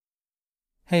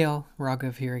Hey all,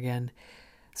 Raghav here again.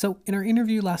 So, in our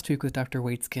interview last week with Dr.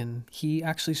 Waitskin, he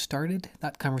actually started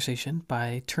that conversation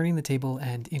by turning the table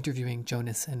and interviewing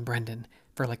Jonas and Brendan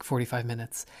for like 45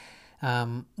 minutes.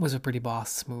 Was a pretty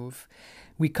boss move.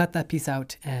 We cut that piece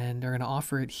out and are going to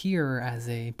offer it here as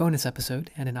a bonus episode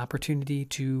and an opportunity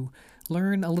to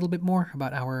learn a little bit more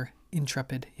about our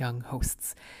intrepid young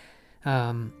hosts.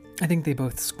 I think they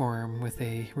both squirm with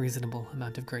a reasonable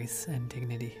amount of grace and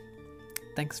dignity.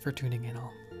 Thanks for tuning in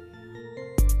all.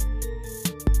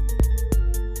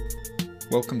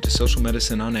 Welcome to Social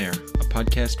Medicine on Air, a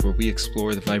podcast where we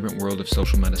explore the vibrant world of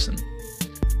social medicine.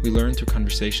 We learn through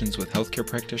conversations with healthcare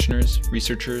practitioners,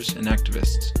 researchers, and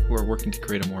activists who are working to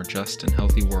create a more just and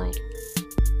healthy world.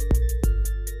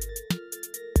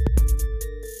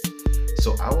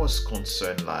 So I was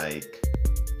concerned,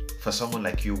 for someone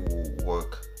like you who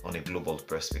work on a global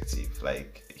perspective,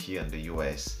 like here in the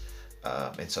US,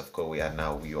 in South Korea,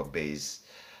 now you're based,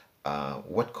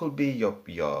 what could be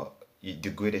the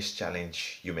greatest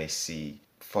challenge you may see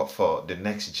for the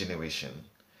next generation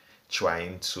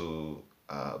trying to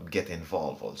get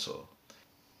involved also?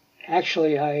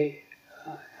 Actually, I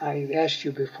asked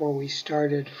you before we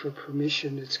started for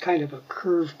permission. It's kind of a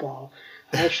curveball.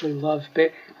 I actually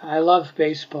I love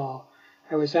baseball.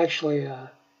 I was actually, I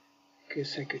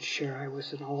guess I could share, I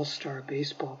was an all-star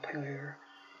baseball player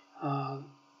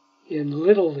in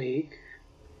Little League.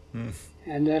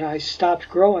 And then I stopped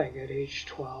growing at age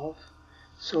 12.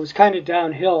 So it's kind of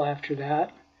downhill after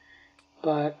that.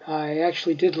 But I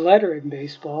actually did letter in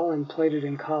baseball and played it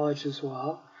in college as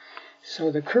well.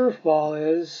 So the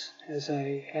curveball is, as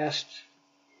I asked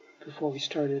before we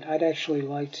started, I'd actually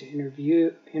like to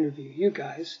interview you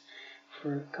guys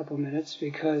for a couple minutes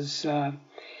because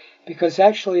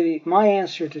actually my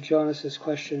answer to Jonas's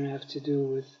question has to do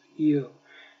with you,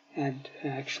 and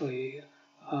actually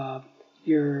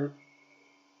you're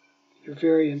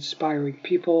very inspiring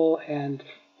people, and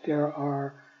there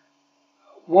are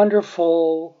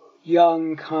wonderful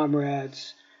young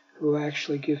comrades who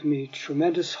actually give me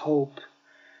tremendous hope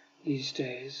these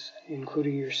days,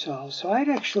 including yourselves. So I'd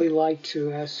actually like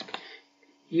to ask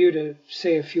you to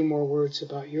say a few more words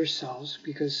about yourselves,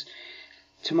 because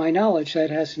to my knowledge that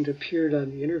hasn't appeared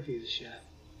on the interviews yet.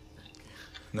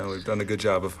 No, we've done a good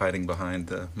job of hiding behind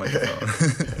the microphone.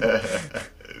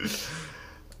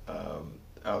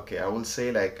 Okay, I will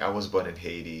say, I was born in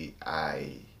Haiti.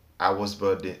 I was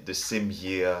born the same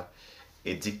year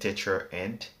a dictator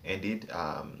ended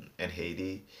in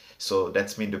Haiti. So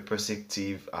that's mean the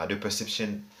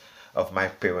perception of my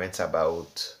parents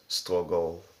about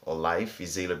struggle or life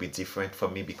is a little bit different for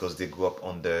me because they grew up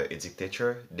under a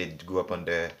dictator. They grew up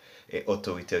under an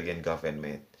authoritarian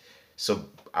government. So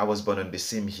I was born on the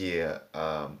same year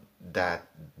that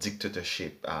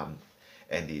dictatorship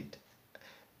ended.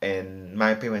 And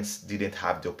my parents didn't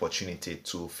have the opportunity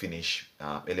to finish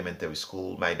elementary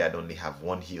school. My dad only have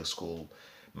 1 year school.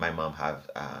 My mom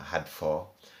had 4.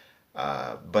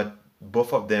 But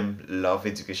both of them love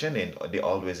education and they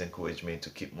always encourage me to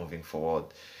keep moving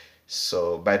forward.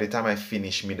 So by the time I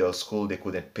finished middle school, they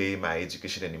couldn't pay my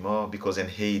education anymore because in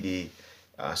Haiti,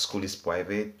 school is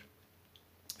private.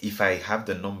 If I have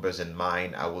the numbers in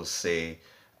mind, I will say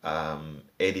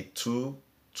 82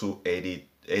 to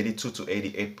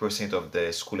 88% of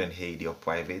the school in Haiti are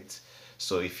private.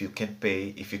 So if you can't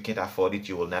afford it,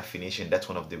 you will not finish, and that's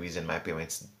one of the reasons my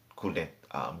parents couldn't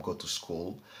go to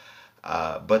school.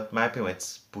 But my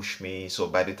parents pushed me. So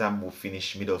by the time we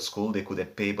finished middle school, they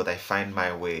couldn't pay, but I find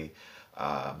my way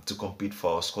to compete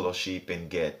for scholarship and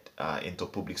get into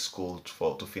public school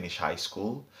to finish high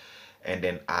school. And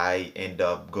then I end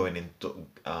up going into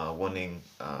winning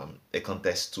a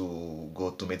contest to go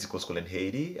to medical school in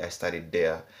Haiti. I studied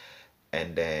there,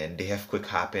 and then the earthquake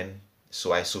happened.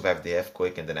 So I survived the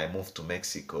earthquake, and then I moved to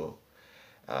Mexico.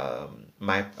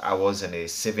 I was in a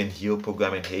 7-year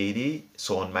program in Haiti.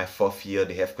 So on my 4th year,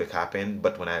 the earthquake happened.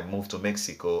 But when I moved to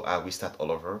Mexico, I restart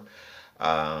all over.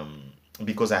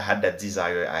 Because I had that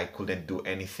desire, I couldn't do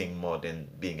anything more than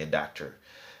being a doctor.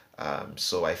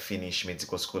 So I finished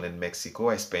medical school in Mexico.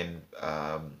 I spent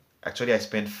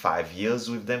 5 years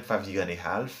with them, 5 years and a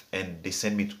half, and they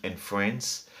sent me in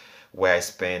France, where I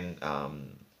spent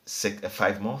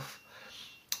 5 months.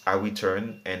 I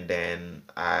returned, and then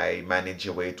I managed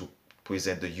a way to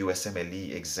present the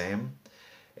USMLE exam,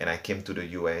 and I came to the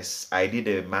US. I did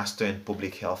a master in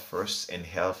public health first, in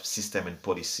health system and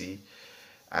policy.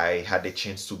 I had the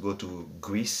chance to go to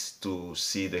Greece to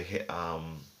see the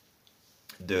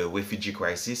refugee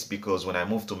crisis, because when I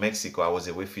moved to Mexico, I was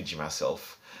a refugee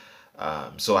myself.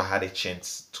 So I had a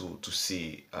chance to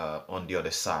see on the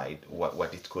other side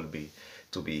what it could be.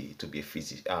 to be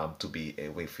a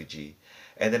refugee.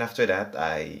 And then after that,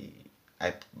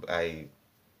 I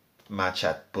match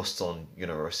at Boston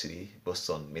University,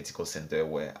 Boston Medical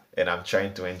Center, and I'm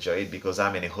trying to enjoy it because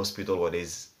I'm in a hospital where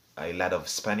there's a lot of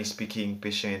Spanish speaking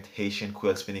patient, Haitian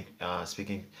Creole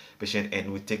speaking patient,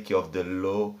 and we take care of the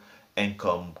low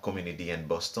income community in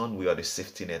Boston. We are the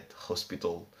safety net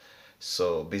hospital.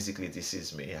 So basically, this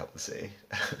is me, I would say.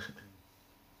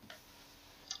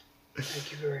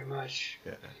 Thank you very much.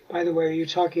 Yeah. By the way, are you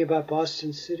talking about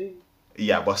Boston City?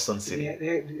 Yeah, Boston City.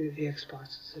 The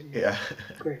ex-Boston City. Yeah.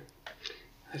 Great.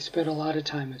 I've spent a lot of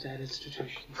time at that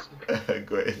institution. So.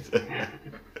 Great.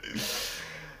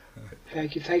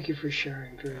 Thank you for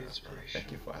sharing. Very inspirational.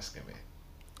 Thank you for asking me.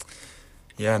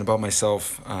 Yeah, and about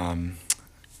myself,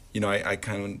 I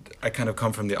kind of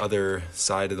come from the other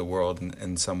side of the world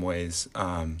in some ways.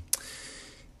 I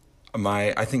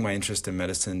think my interest in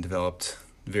medicine developed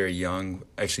very young.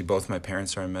 Actually, both my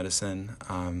parents are in medicine.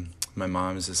 My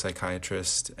mom is a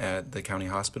psychiatrist at the county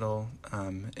hospital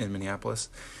in Minneapolis,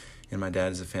 and my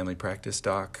dad is a family practice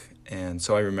doc. And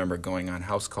so I remember going on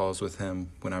house calls with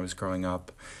him when I was growing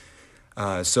up.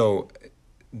 So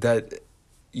that,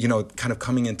 kind of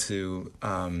coming into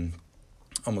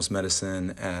almost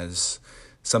medicine as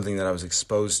something that I was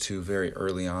exposed to very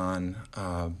early on.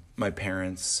 My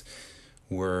parents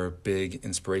were big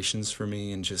inspirations for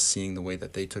me, and just seeing the way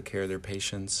that they took care of their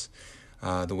patients,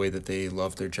 the way that they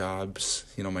loved their jobs.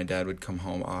 My dad would come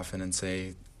home often and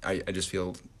say, I just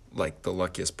feel like the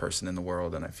luckiest person in the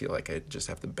world, and I feel like I just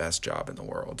have the best job in the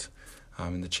world,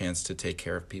 and the chance to take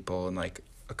care of people and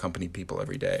accompany people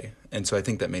every day. And so I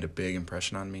think that made a big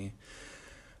impression on me,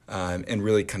 and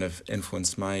really kind of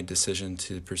influenced my decision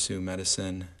to pursue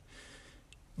medicine.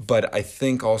 But I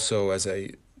think also as I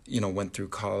went through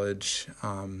college,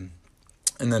 and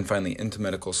then finally into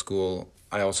medical school,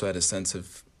 I also had a sense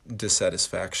of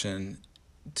dissatisfaction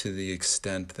to the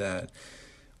extent that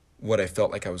what I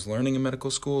felt like I was learning in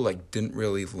medical school didn't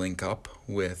really link up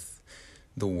with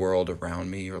the world around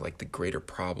me, or the greater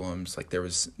problems. There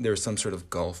was some sort of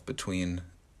gulf between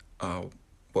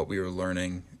what we were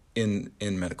learning in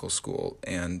medical school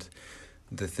and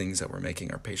the things that were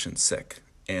making our patients sick.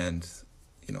 And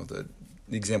the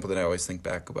example that I always think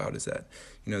back about is that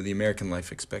the American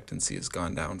life expectancy has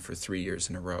gone down for 3 years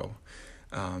in a row,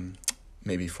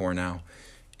 maybe 4 now,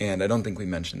 and I don't think we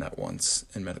mentioned that once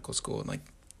in medical school. And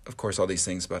of course, all these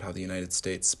things about how the United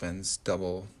States spends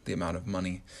double the amount of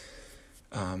money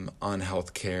on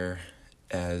healthcare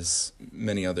as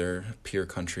many other peer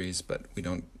countries, but we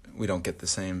don't get the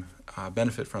same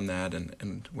benefit from that.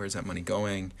 And where's that money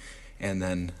going? And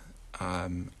then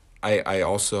I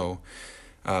also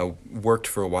worked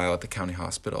for a while at the county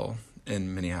hospital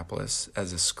in Minneapolis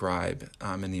as a scribe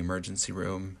in the emergency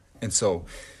room. And so,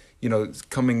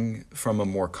 coming from a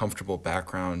more comfortable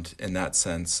background in that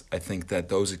sense, I think that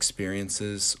those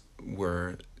experiences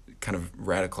were kind of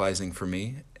radicalizing for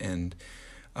me, and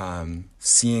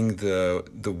seeing the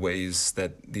ways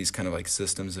that these kind of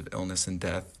systems of illness and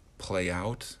death play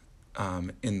out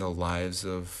in the lives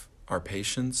of our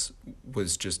patients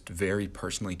was just very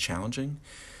personally challenging,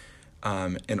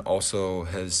 and also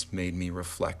has made me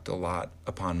reflect a lot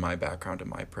upon my background and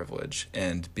my privilege,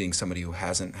 and being somebody who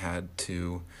hasn't had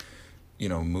to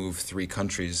move 3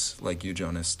 countries like you,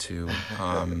 Jonas, to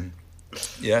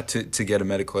get a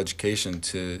medical education,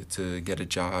 to get a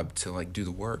job, to do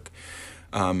the work.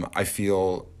 I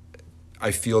feel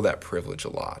that privilege a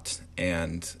lot,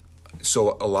 and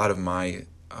so a lot of my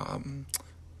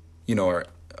are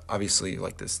obviously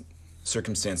this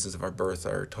circumstances of our birth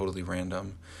are totally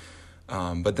random,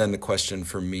 but then the question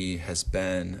for me has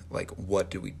been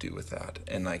what do we do with that?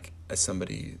 And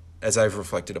as I've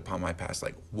reflected upon my past,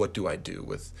 what do I do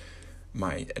with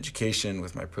my education,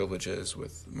 with my privileges,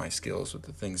 with my skills, with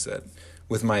the things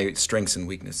with my strengths and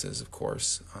weaknesses, of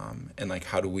course, and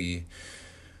how do we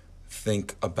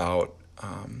think about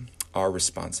our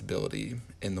responsibility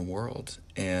in the world,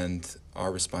 and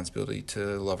our responsibility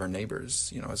to love our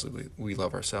neighbors, as we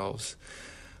love ourselves,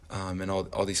 and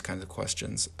all these kinds of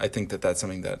questions. I think that that's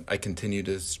something that I continue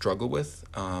to struggle with,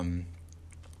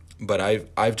 but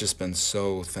I've just been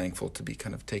so thankful to be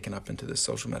kind of taken up into this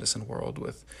social medicine world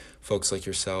with folks like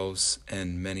yourselves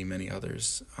and many, many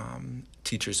others,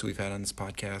 teachers who we've had on this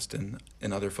podcast,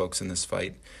 and other folks in this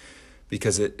fight,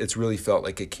 because it's really felt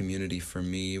like a community for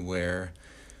me where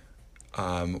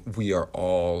we are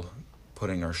all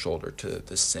putting our shoulder to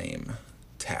the same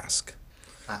task.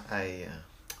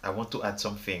 I want to add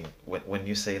something. When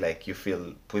you say you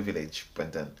feel privileged,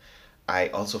 Brendan, I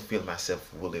also feel myself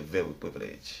really very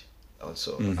privileged.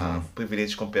 Also,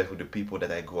 privileged compared with the people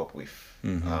that I grew up with.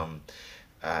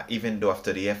 even though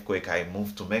after the earthquake I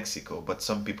moved to Mexico, but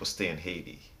some people stay in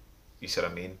Haiti. You see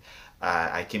what I mean?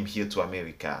 I came here to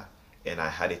America and I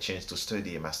had a chance to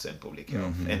study a master in public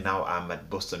health, and now I'm at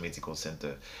Boston Medical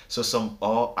Center. So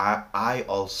I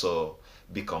also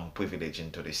become privileged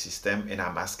into the system, and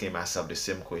I'm asking myself the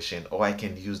same question: or I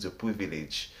can use the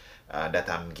privilege that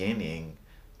I'm gaining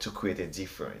to create a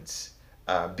difference,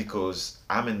 because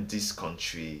I'm in this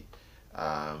country.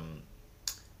 Um,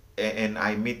 and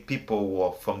I meet people who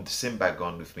are from the same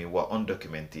background with me, who are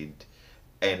undocumented,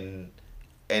 and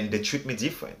they treat me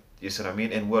different. You see what I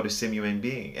mean? And we're the same human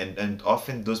being, and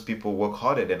often those people work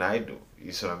harder than I do.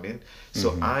 You see what I mean?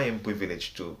 So I am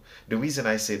privileged too. The reason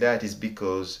I say that is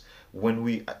because when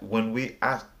we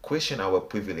ask, question our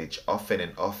privilege often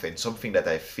and often, something that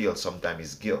I feel sometimes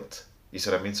is guilt. You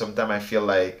see what I mean? Sometimes I feel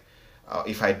like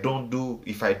if I don't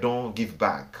give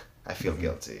back, I feel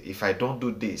guilty. If I don't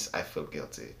do this, I feel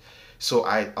guilty. So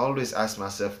I always ask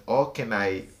myself, how can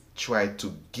I try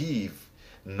to give,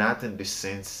 not in the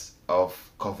sense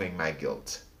of covering my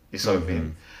guilt? You see what I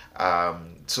mean?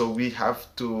 So we have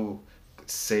to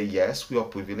say, yes, we are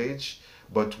privileged,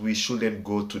 but we shouldn't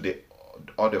go to the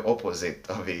other opposite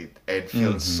of it and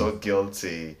feel so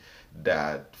guilty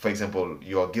that, for example,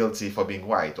 you're guilty for being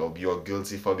white, or you're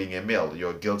guilty for being a male,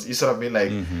 you're guilty. You see what I mean?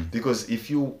 Like, because if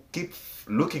you keep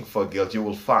looking for guilt, you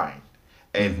will find.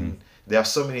 And there are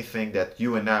so many things that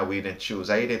you and I, we didn't choose.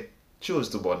 I didn't choose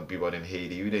to be born in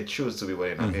Haiti. We didn't choose to be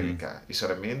born in America. You see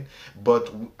what I mean?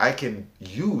 But I can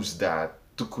use that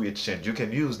to create change. You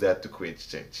can use that to create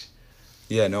change.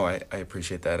 Yeah, no, I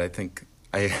appreciate that. I think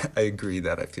I agree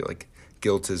that I feel like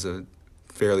guilt is a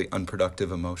fairly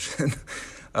unproductive emotion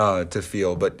to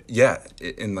feel. But yeah,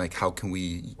 and like, how can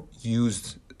we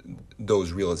use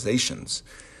those realizations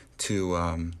to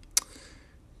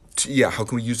how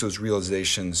can we use those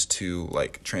realizations to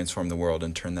like transform the world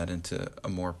and turn that into a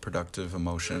more productive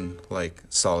emotion, like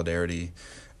solidarity,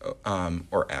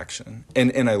 or action.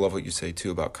 And I love what you say too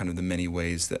about kind of the many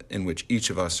ways that in which each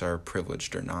of us are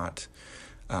privileged or not.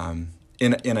 And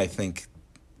I think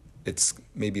it's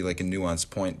maybe like a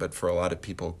nuanced point, but for a lot of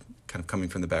people kind of coming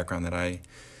from the background that I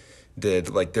did,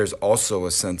 like there's also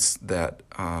a sense that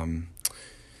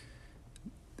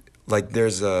like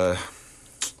there's a,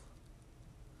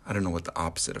 I don't know what the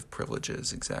opposite of privilege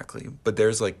is exactly, but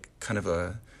there's like kind of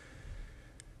a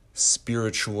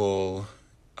spiritual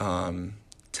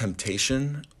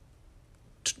temptation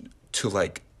to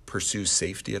like pursue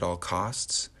safety at all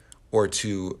costs, or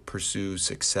to pursue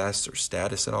success or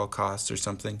status at all costs or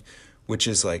something, which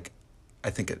is like,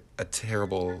 I think a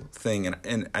terrible thing.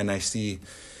 And I see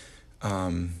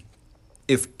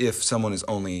if someone is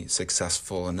only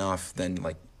successful enough, then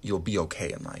like you'll be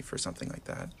okay in life or something like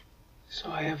that.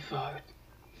 So I have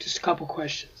just a couple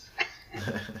questions.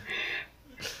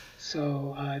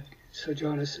 So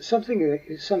Jonas, some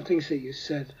things that you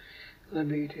said led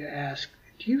me to ask: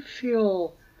 do you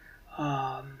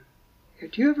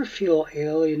ever feel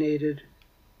alienated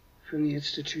from the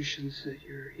institutions that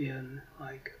you're in,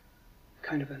 like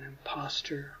kind of an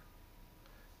imposter?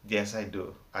 Yes, I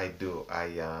do.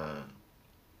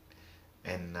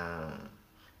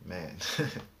 Man,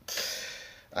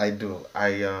 I do.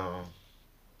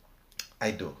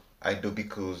 I do,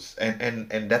 because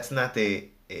and that's not a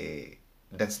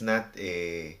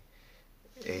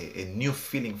new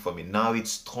feeling for me. Now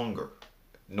it's stronger.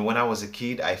 When I was a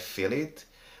kid, I feel it,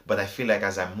 but I feel like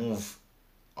as I move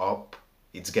up,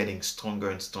 it's getting stronger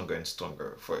and stronger and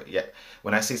stronger.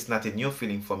 When I say it's not a new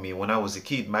feeling for me, when I was a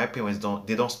kid, my parents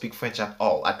don't speak French at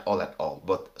all.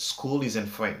 But school is in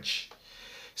French.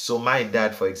 So my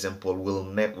dad, for example, will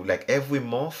never, like every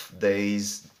month there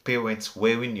is parents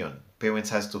reunion. Parents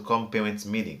has to come, parents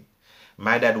meeting.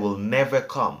 My dad will never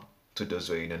come to those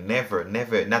reunions. Never,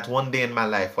 not one day in my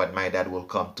life would my dad will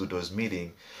come to those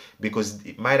meetings, because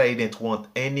my dad didn't want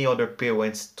any other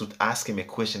parents to ask him a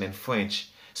question in French,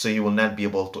 so he will not be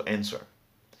able to answer.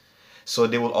 So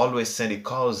they will always send a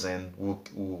cousin who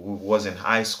was in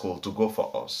high school to go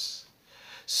for us.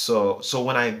 So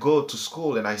when I go to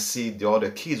school and I see the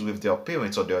other kids with their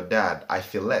parents or their dad, I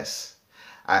feel less.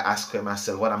 I ask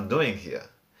myself what I'm doing here.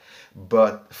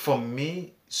 But for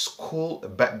me, school,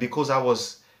 because I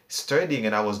was studying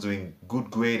and I was doing good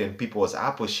grade and people was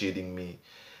appreciating me,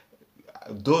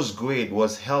 those grade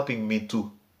was helping me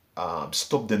to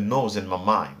stop the noise in my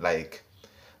mind. Like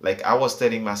I was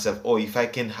telling myself, oh, if I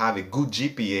can have a good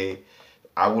GPA,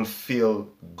 I will feel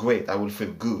great. I will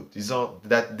feel good.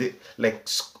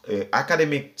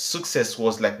 Academic success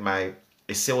was like a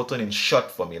serotonin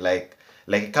shot for me, like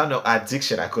a kind of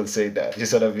addiction. I could say that. You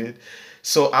see what I mean?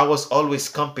 So I was always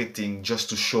competing just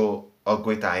to show how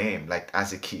great I am, like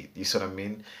as a kid. You see what I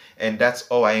mean? And that's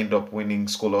how I end up winning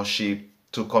scholarship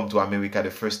to come to America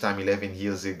the first time 11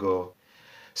 years ago.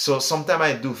 So sometimes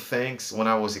I do things when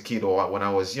I was a kid or when I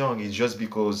was young, it's just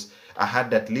because I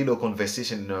had that little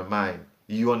conversation in my mind.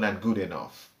 You're not good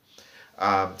enough.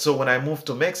 So when I moved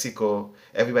to Mexico,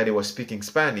 everybody was speaking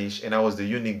Spanish, and I was the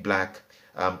unique black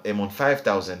among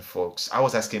 5,000 folks. I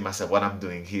was asking myself what I'm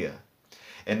doing here.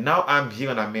 And now I'm here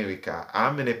in America.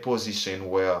 I'm in a position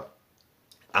where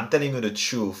I'm telling you the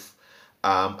truth.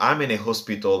 I'm in a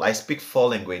hospital. I speak 4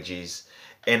 languages,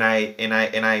 and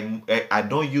I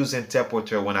don't use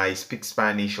interpreter when I speak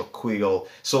Spanish or Creole.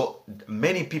 So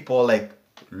many people like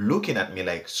looking at me,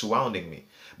 like surrounding me.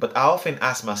 But I often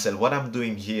ask myself what I'm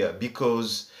doing here,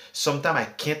 because sometimes I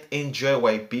can't enjoy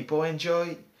what people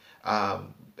enjoy.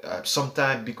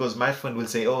 Sometimes because my friend will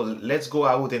say, "Oh, let's go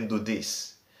out and do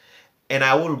this." And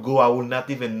I will go, I will not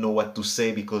even know what to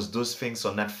say, because those things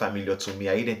are not familiar to me.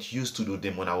 I didn't used to do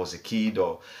them when I was a kid,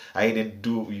 or I didn't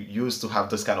do used to have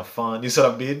those kind of fun. You see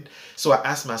what I mean? So I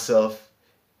ask myself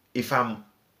if I'm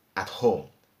at home.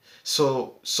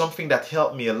 So something that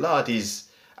helped me a lot is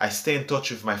I stay in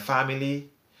touch with my family,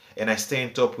 and I stay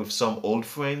in touch with some old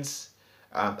friends.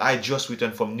 I just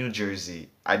returned from New Jersey.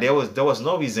 There was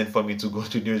no reason for me to go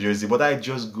to New Jersey, but I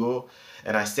just go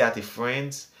and I stay at a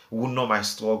friend's who know my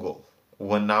struggle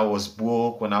when I was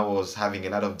broke, when I was having a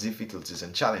lot of difficulties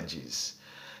and challenges.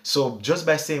 So just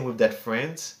by staying with that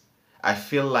friend, I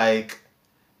feel like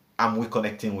I'm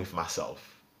reconnecting with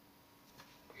myself.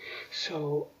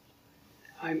 So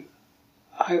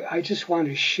I just want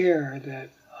to share that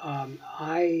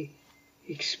I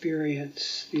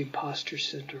experience the imposter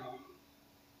syndrome.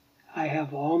 I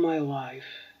have all my life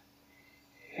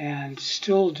and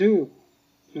still do,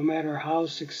 no matter how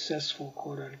successful,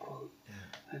 quote unquote,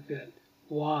 I've been.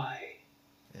 Why?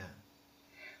 Yeah.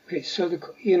 Okay, so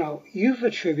you've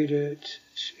attributed it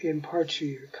in part to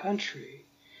your country,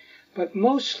 but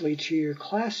mostly to your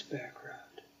class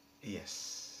background.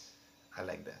 Yes, I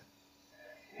like that.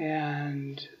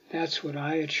 And that's what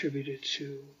I attribute it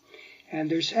to. And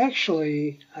there's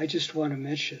actually, I just want to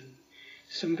mention,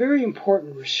 some very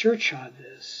important research on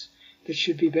this that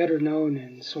should be better known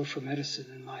in social medicine,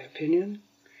 in my opinion,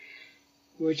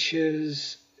 which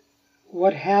is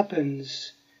what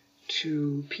happens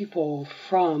to people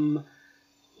from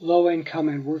low-income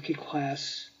and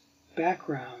working-class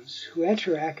backgrounds who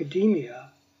enter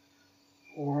academia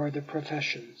or the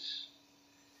professions.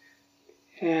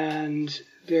 And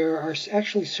there are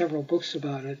actually several books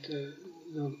about it.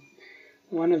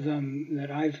 One of them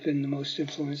that I've been the most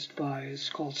influenced by is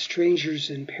called Strangers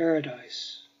in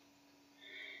Paradise,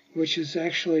 which is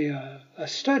actually a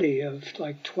study of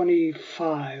like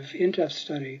 25, in-depth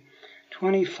study,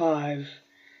 25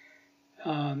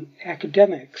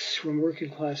 academics from working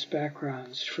class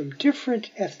backgrounds, from different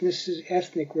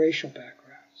ethnic racial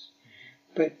backgrounds,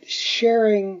 but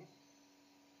sharing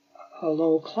a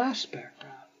low class background.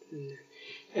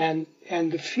 And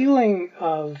the feeling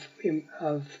of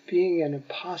being an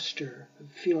imposter,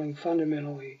 of feeling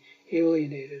fundamentally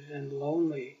alienated and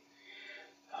lonely,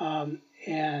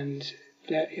 and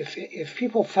that if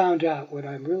people found out what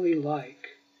I'm really like,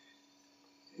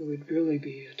 it would really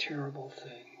be a terrible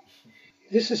thing.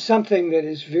 This is something that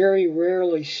is very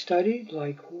rarely studied,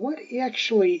 like what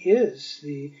actually is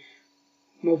the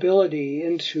mobility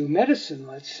into medicine,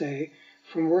 let's say,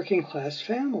 from working class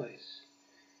families.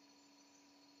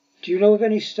 Do you know of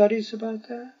any studies about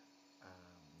that?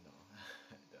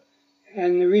 No.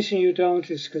 And the reason you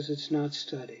don't is because it's not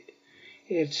studied.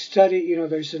 It's studied,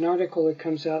 there's an article that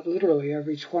comes out literally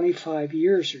every 25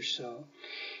 years or so.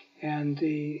 And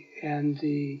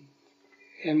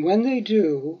when they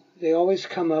do, they always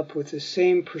come up with the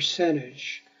same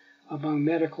percentage among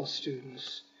medical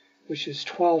students, which is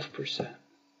 12%.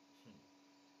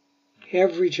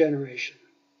 Every generation.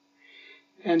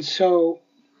 And so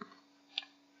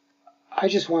I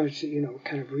just wanted to,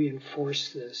 kind of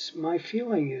reinforce this. My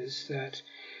feeling is that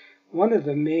one of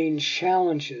the main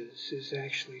challenges is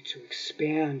actually to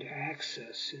expand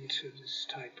access into this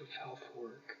type of health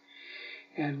work.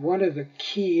 And one of the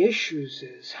key issues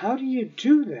is, how do you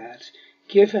do that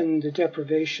given the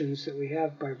deprivations that we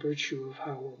have by virtue of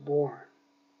how we're born?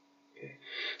 Okay.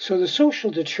 So the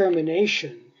social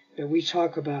determination that we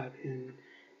talk about in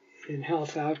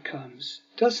health outcomes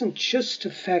doesn't just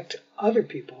affect other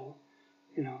people,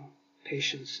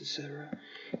 patients, etc.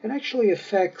 It actually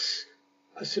affects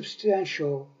a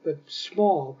substantial but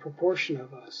small proportion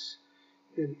of us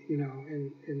in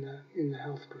the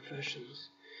health professions.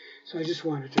 So I just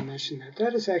wanted to mention that.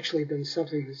 That has actually been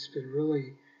something that's been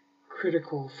really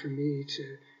critical for me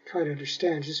to try to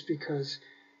understand, just because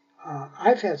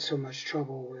I've had so much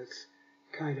trouble with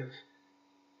kind of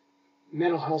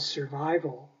mental health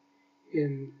survival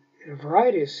in a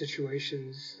variety of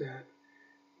situations that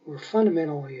were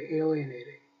fundamentally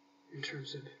alienating in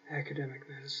terms of academic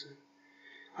medicine.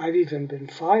 I've even been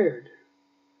fired,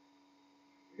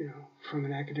 from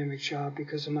an academic job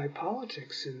because of my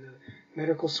politics, and the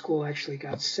medical school actually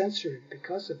got censored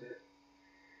because of it.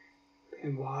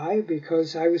 And why?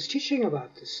 Because I was teaching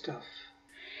about this stuff.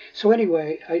 So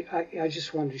anyway, I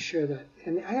just wanted to share that.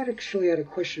 And I actually had a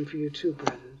question for you too,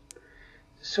 Brendan.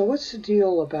 So what's the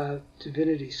deal about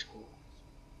divinity school?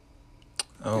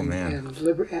 Oh, man.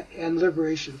 And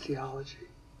liberation theology?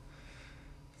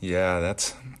 Yeah,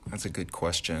 that's a good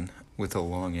question with a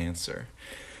long answer.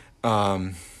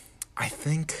 I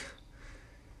think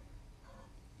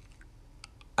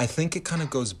it kind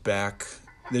of goes back.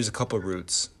 There's a couple of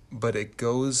roots, but it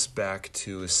goes back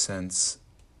to a sense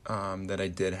that I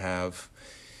did have.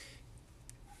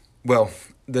 Well,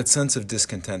 that sense of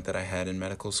discontent that I had in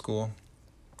medical school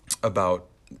about,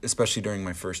 especially during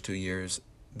my first 2 years,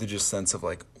 the just sense of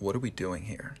like, what are we doing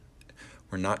here?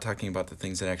 We're not talking about the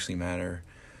things that actually matter.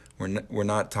 We're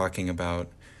not talking about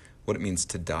what it means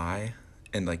to die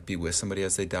and like be with somebody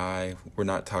as they die. We're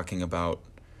not talking about,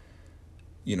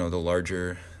 the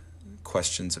larger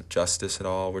questions of justice at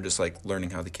all. We're just like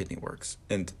learning how the kidney works.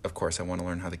 And of course I want to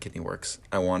learn how the kidney works.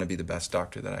 I want to be the best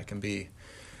doctor that I can be.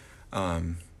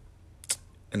 And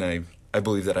I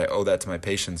believe that I owe that to my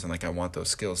patients, and like I want those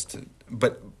skills to,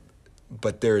 but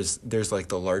there's like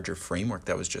the larger framework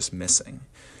that was just missing.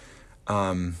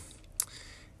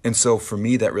 And so for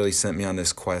me, that really sent me on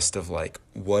this quest of like,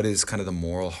 what is kind of the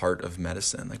moral heart of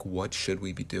medicine? Like, what should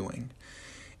we be doing?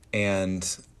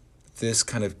 And this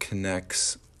kind of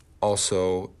connects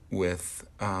also with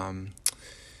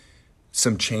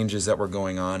some changes that were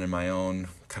going on in my own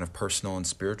kind of personal and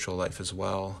spiritual life as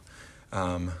well,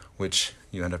 which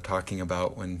you end up talking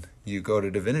about when you go to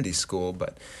divinity school.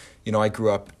 But, I grew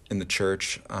up in the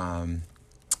church.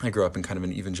 I grew up in kind of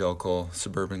an evangelical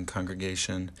suburban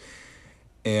congregation.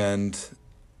 And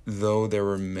though there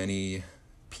were many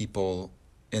people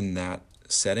in that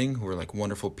setting who were like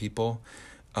wonderful people,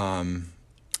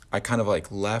 I kind of like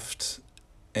left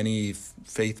any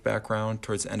faith background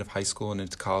towards the end of high school and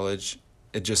into college.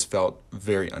 It just felt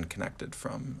very unconnected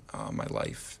from my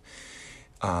life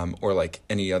or like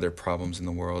any other problems in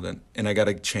the world. And I got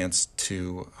a chance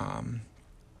to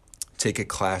take a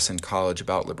class in college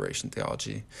about liberation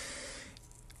theology.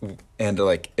 And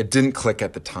like it didn't click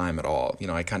at the time at all.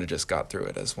 I kind of just got through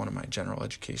it as one of my general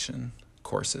education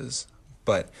courses.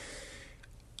 But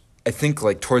I think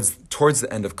like towards the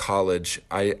end of college,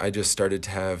 I just started to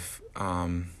have,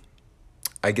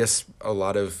 I guess, a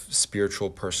lot of spiritual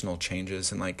personal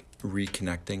changes and like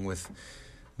reconnecting with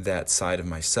that side of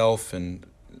myself and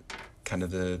kind of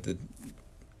the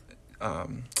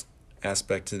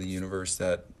aspect of the universe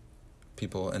that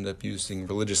people end up using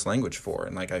religious language for.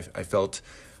 And like I felt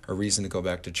a reason to go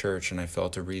back to church, and I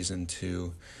felt a reason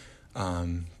to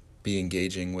be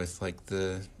engaging with like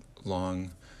the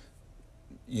long,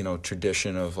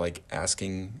 tradition of like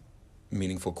asking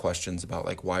meaningful questions about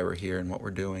like why we're here and what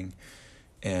we're doing,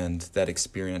 and that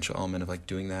experiential element of like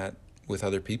doing that with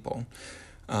other people.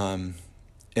 And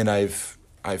I've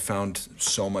found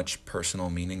so much personal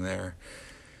meaning there.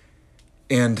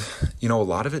 And, a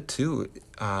lot of it too,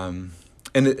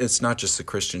 and it's not just the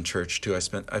Christian church too.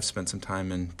 I've spent some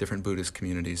time in different Buddhist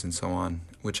communities and so on,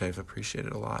 which I've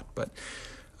appreciated a lot. But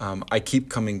I keep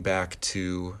coming back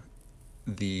to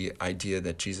the idea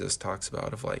that Jesus talks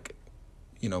about of like,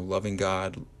 loving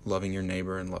God, loving your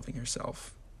neighbor, and loving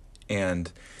yourself,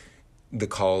 and the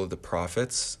call of the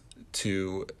prophets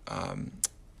to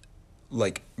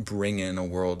like bring in a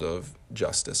world of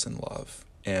justice and love,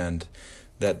 and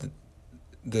that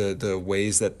the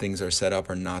ways that things are set up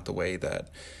are not the way that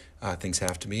things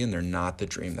have to be, and they're not the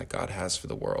dream that God has for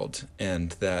the world.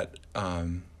 And that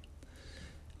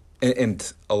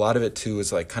and a lot of it too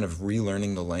is like kind of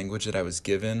relearning the language that I was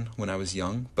given when I was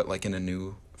young, but like in a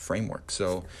new framework.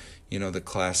 So, the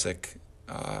classic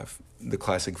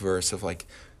verse of like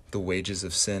the wages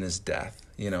of sin is death.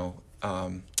 In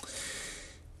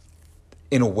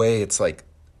a way, it's like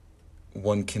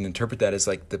one can interpret that as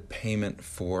like the payment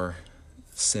for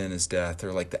sin is death,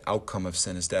 or like the outcome of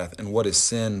sin is death. And what is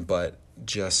sin but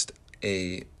just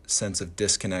a sense of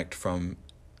disconnect from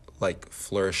like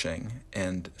flourishing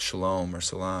and shalom or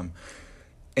salam.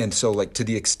 And so like to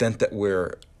the extent that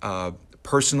we're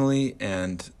personally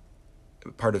and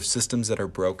part of systems that are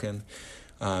broken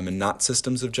and not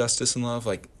systems of justice and love,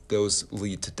 like those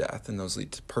lead to death, and those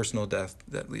lead to personal death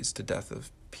that leads to death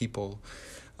of people,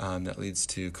 that leads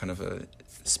to kind of a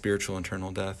spiritual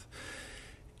internal death.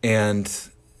 And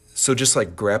so just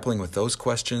like grappling with those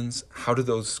questions, how do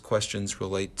those questions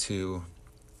relate to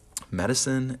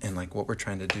medicine and like what we're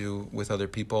trying to do with other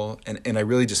people? And I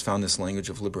really just found this language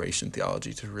of liberation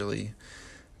theology to really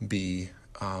be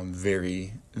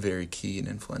very, very key and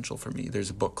influential for me. There's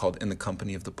a book called In the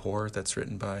Company of the Poor that's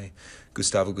written by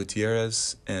Gustavo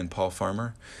Gutierrez and Paul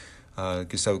Farmer.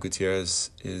 Gustavo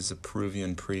Gutierrez is a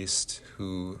Peruvian priest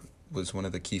who was one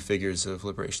of the key figures of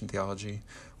liberation theology,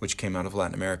 which came out of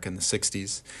Latin America in the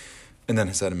 60s, and then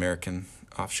has had American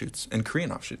offshoots and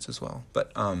Korean offshoots as well.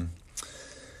 But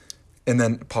and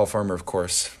then Paul Farmer, of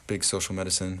course, big social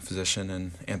medicine physician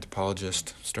and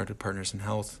anthropologist, started Partners in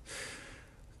Health.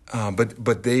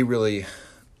 But they really,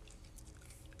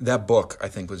 that book, I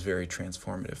think, was very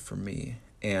transformative for me.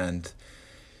 And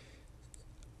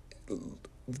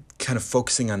kind of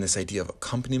focusing on this idea of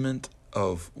accompaniment,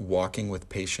 of walking with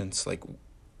patients, like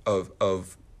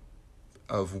of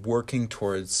working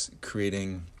towards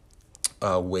creating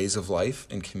ways of life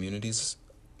in communities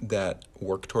that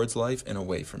work towards life and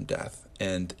away from death.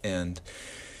 And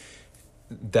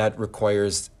that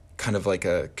requires kind of like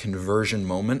a conversion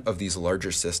moment of these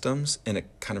larger systems, and it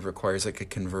kind of requires like a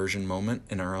conversion moment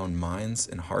in our own minds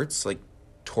and hearts, like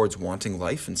towards wanting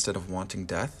life instead of wanting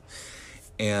death.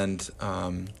 And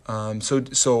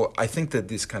so I think that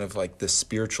this kind of like the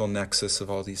spiritual nexus of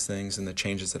all these things and the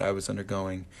changes that I was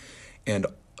undergoing and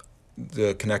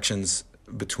the connections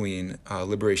between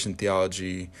liberation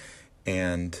theology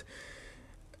and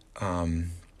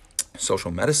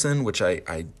social medicine, which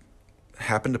I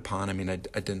happened upon. I mean, I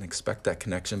didn't expect that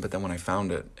connection, but then when I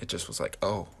found it, it just was like,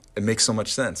 oh, it makes so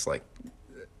much sense. Like,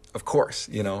 of course,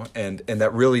 you know, and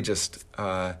that really just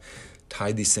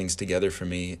tied these things together for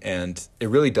me. And it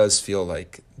really does feel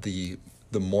like the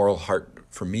moral heart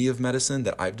for me of medicine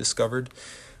that I've discovered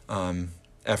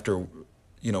after,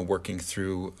 you know, working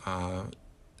through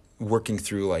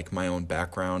like my own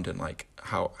background and like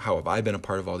how have I been a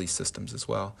part of all these systems as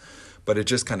well. But it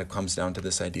just kind of comes down to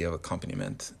this idea of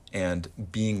accompaniment and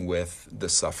being with the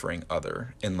suffering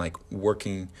other and like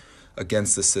working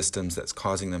against the systems that's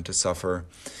causing them to suffer,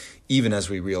 even as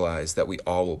we realize that we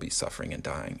all will be suffering and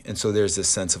dying. And so there's this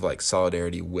sense of like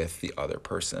solidarity with the other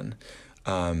person,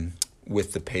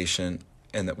 with the patient,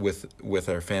 and that with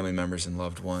our family members and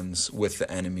loved ones, with the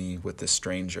enemy, with the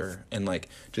stranger, and like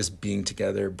just being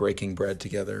together, breaking bread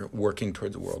together, working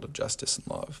towards a world of justice and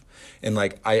love. And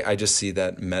like I just see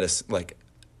that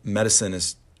medicine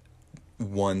is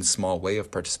one small way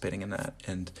of participating in that,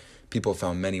 and people have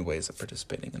found many ways of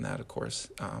participating in that, of course.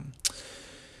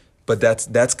 But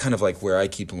that's kind of like where I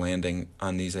keep landing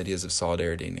on these ideas of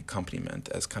solidarity and accompaniment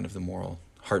as kind of the moral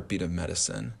heartbeat of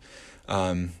medicine.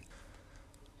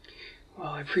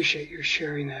 Well, I appreciate your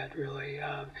sharing that, really.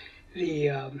 I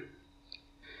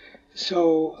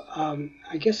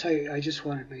guess I just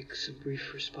want to make some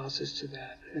brief responses to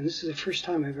that. And this is the first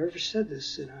time I've ever said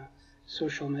this in a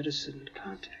social medicine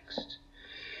context,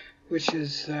 which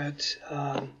is that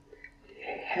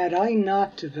had I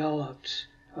not developed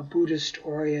a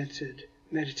Buddhist-oriented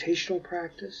meditational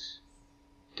practice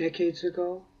decades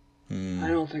ago, I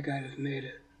don't think I'd have made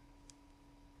it.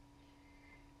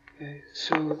 Okay.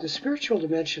 So the spiritual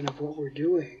dimension of what we're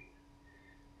doing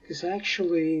is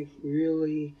actually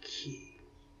really key.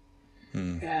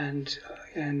 And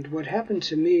what happened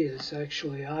to me is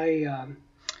actually I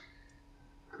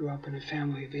grew up in a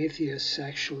family of atheists.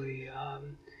 Actually,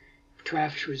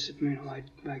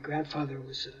 my grandfather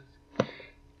was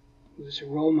a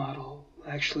role model.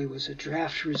 Actually, was a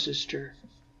draft resistor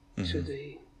to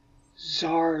the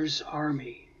Tsar's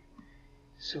army.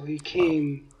 So he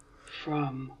came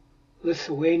from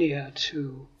Lithuania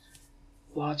to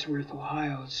Wadsworth,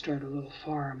 Ohio, and started a little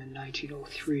farm in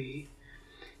 1903.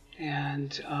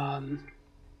 And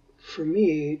for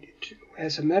me,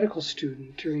 as a medical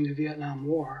student during the Vietnam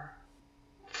War,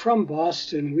 from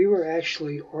Boston, we were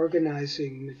actually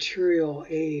organizing material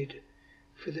aid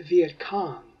for the Viet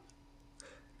Cong.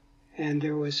 And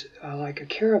there was like a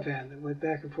caravan that went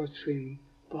back and forth between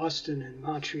Boston and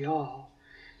Montreal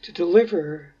to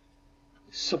deliver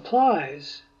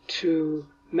supplies to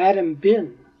Madame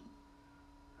Binh,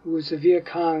 who was the Viet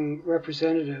Cong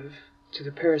representative to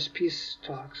the Paris peace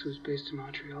talks, who was based in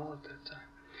Montreal at that time.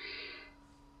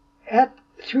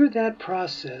 Through that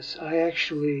process, I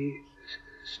actually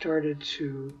started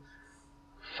to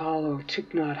follow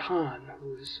Thich Nhat Hanh,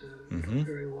 who is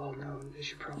very well known, as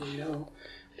you probably know,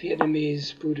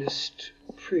 Vietnamese Buddhist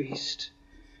priest.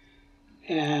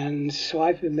 And so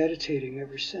I've been meditating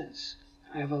ever since.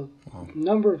 I have a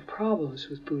number of problems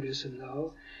with Buddhism,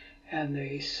 though, and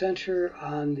they center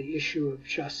on the issue of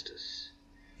justice.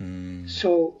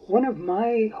 So one of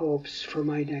my hopes for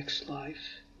my next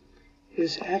life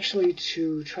is actually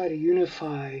to try to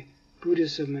unify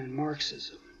Buddhism and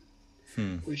Marxism,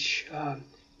 which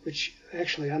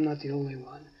actually I'm not the only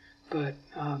one, but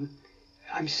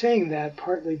I'm saying that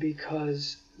partly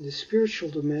because the spiritual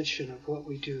dimension of what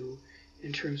we do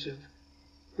in terms of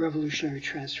revolutionary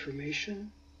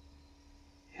transformation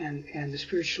and the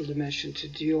spiritual dimension to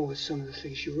deal with some of the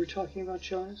things you were talking about,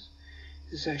 Jonas,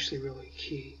 is actually really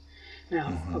key.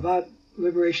 Now, about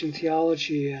liberation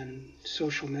theology and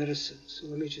social medicine, so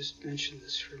let me just mention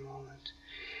this for a moment.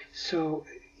 So,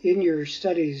 in your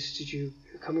studies, did you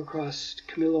come across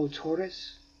Camilo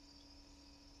Torres?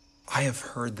 I have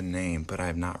heard the name, but I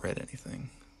have not read anything.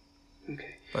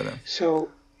 Okay. But, so,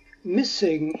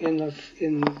 missing in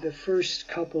the first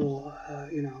couple,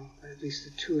 at least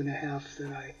the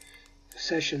 2.5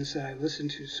 sessions that I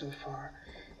listened to so far,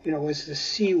 was the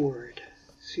C word.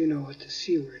 So you know what the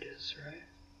C word is, right?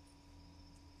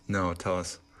 No, tell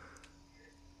us.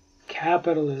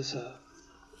 Capitalism.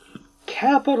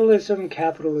 Capitalism,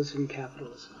 capitalism,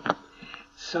 capitalism.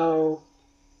 So,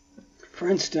 for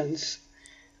instance,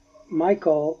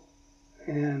 Michael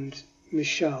and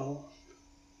Michelle,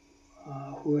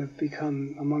 who have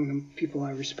become among the people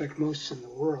I respect most in the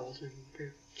world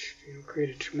and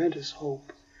created tremendous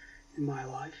hope in my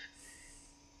life,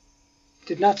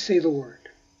 did not say the word.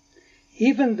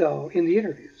 Even though, in the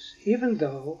interviews,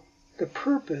 the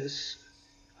purpose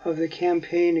of the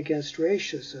campaign against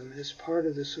racism as part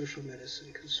of the Social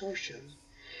Medicine Consortium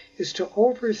is to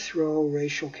overthrow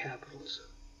racial capitalism.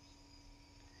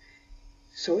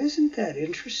 So isn't that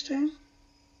interesting?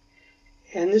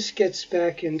 And this gets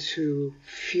back into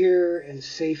fear and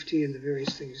safety and the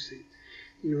various things that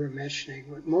you were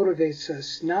mentioning. What motivates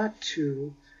us not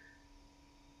to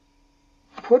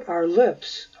put our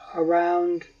lips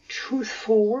around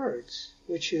truthful words,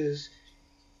 which is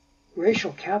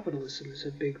racial capitalism is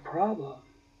a big problem.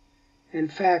 In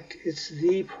fact, it's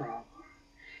the problem.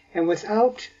 And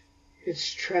without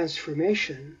its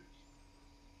transformation,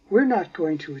 we're not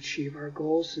going to achieve our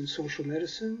goals in social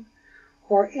medicine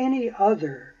or any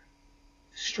other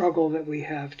struggle that we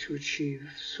have to achieve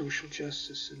social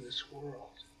justice in this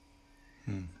world.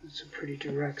 It's a pretty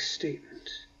direct statement.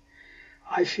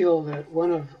 I feel that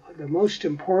one of the most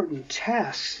important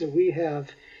tasks that we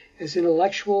have as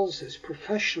intellectuals, as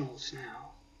professionals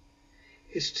now,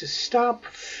 is to stop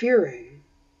fearing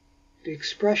the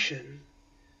expression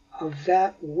of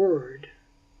that word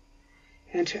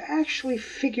and to actually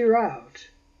figure out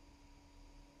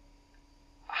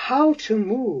how to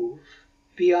move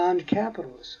beyond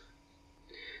capitalism.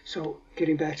 So,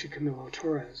 getting back to Camilo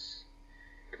Torres.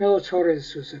 Camilo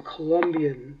Torres was a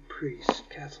Colombian priest,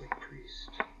 Catholic priest.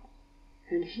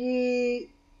 And he,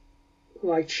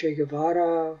 like Che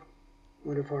Guevara,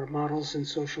 one of our models in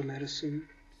social medicine,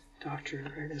 Dr.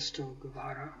 Ernesto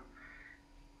Guevara,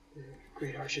 the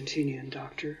great Argentinian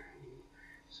doctor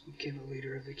who became a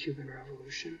leader of the Cuban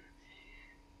Revolution,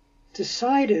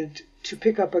 decided to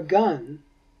pick up a gun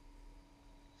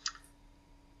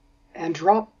and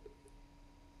drop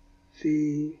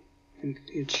in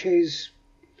Che's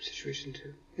situation,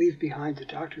 to leave behind the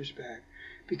doctor's bag,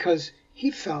 because he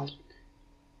felt,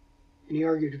 and he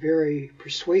argued very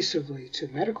persuasively to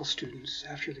medical students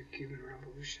after the Cuban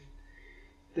Revolution,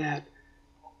 that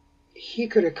he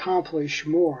could accomplish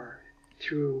more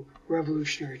through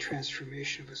revolutionary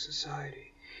transformation of a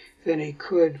society than he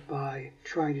could by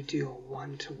trying to deal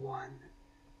one-to-one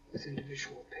with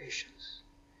individual patients.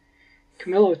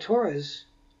 Camilo Torres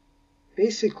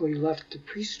basically left the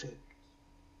priesthood,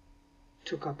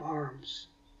 took up arms,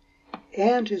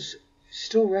 and is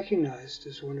still recognized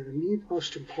as one of the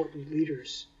most important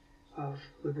leaders of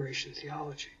liberation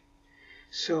theology.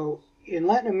 So in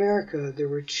Latin America, there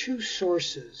were three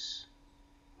sources,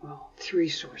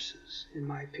 in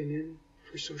my opinion,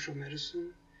 for social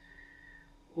medicine.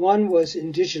 One was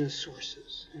indigenous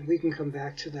sources, and we can come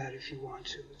back to that if you want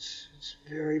to. It's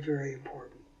very, very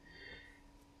important.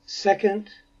 Second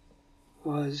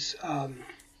was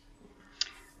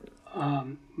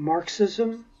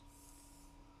Marxism,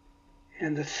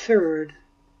 and the third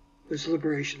was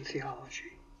liberation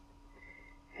theology.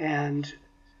 And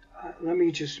let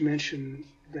me just mention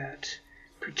that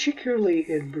particularly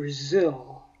in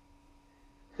Brazil,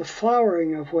 the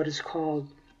flowering of what is called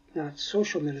not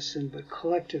social medicine but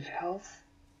collective health,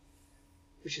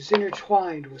 which is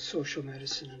intertwined with social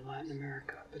medicine in Latin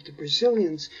America. But the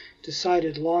Brazilians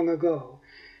decided long ago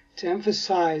to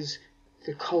emphasize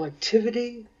the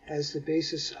collectivity as the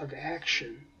basis of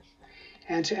action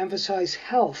and to emphasize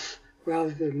health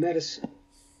rather than medicine.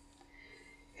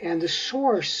 And the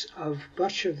source of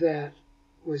much of that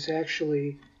was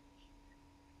actually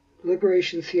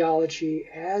liberation theology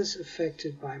as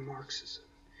affected by Marxism.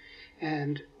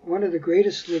 And one of the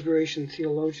greatest liberation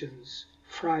theologians,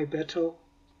 Frei Betto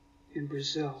in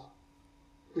Brazil,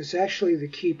 was actually the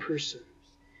key person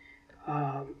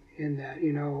in that.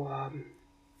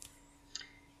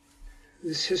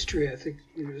 This history, I think,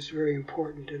 is very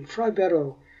important. And Frei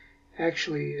Betto,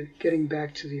 actually, getting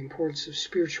back to the importance of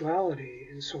spirituality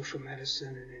in social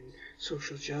medicine and in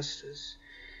social justice,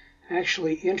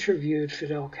 actually interviewed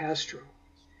Fidel Castro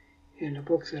in a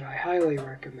book that I highly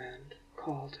recommend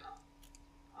called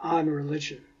On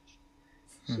Religion.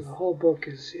 So the whole book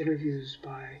is interviews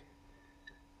by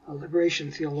a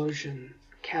liberation theologian,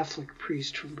 Catholic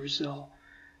priest from Brazil,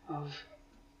 of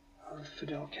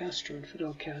Fidel Castro. And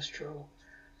Fidel Castro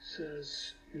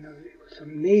says, with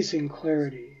amazing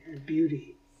clarity and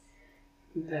beauty,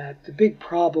 that the big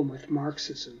problem with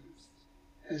Marxism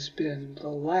has been the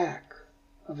lack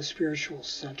of a spiritual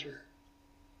center.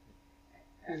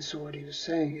 And so what he was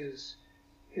saying is,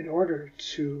 in order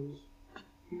to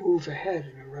move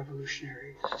ahead in a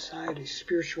revolutionary society,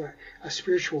 a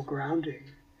spiritual grounding,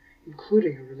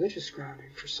 including a religious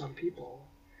grounding for some people,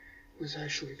 was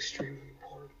actually extremely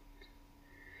important.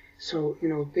 So,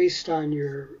 based on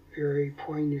your very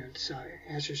poignant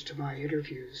answers to my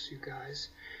interviews, you guys,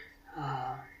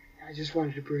 I just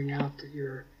wanted to bring out that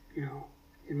you're,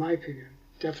 in my opinion,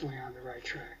 definitely on the right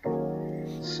track.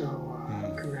 So,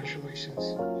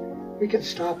 congratulations. We can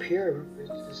stop here if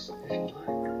you'd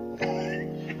like.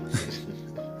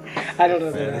 I don't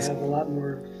know that I have a lot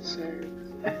more to say.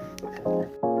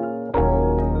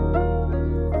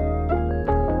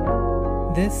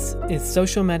 This is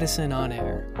Social Medicine on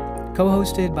Air,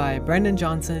 co-hosted by Brendan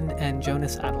Johnson and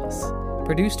Jonas Atlas,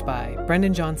 produced by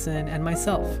Brendan Johnson and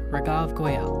myself, Raghav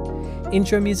Goyal.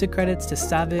 Intro music credits to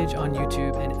Savage on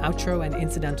YouTube, and outro and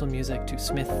incidental music to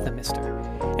Smith the Mister.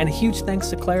 And a huge thanks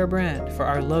to Clara Brand for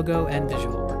our logo and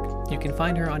visual work. You can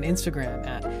find her on Instagram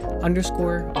at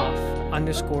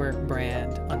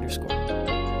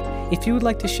 _off_brand_. If you would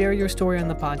like to share your story on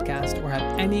the podcast or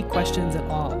have any questions at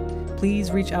all,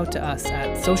 please reach out to us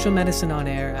at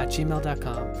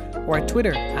socialmedicineonair@gmail.com or at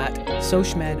Twitter at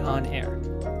socialmedonair.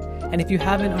 And if you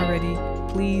haven't already,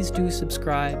 please do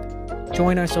subscribe,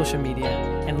 join our social media,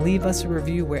 and leave us a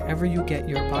review wherever you get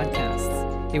your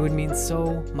podcasts. It would mean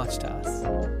so much to us.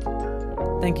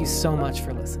 Thank you so much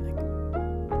for listening.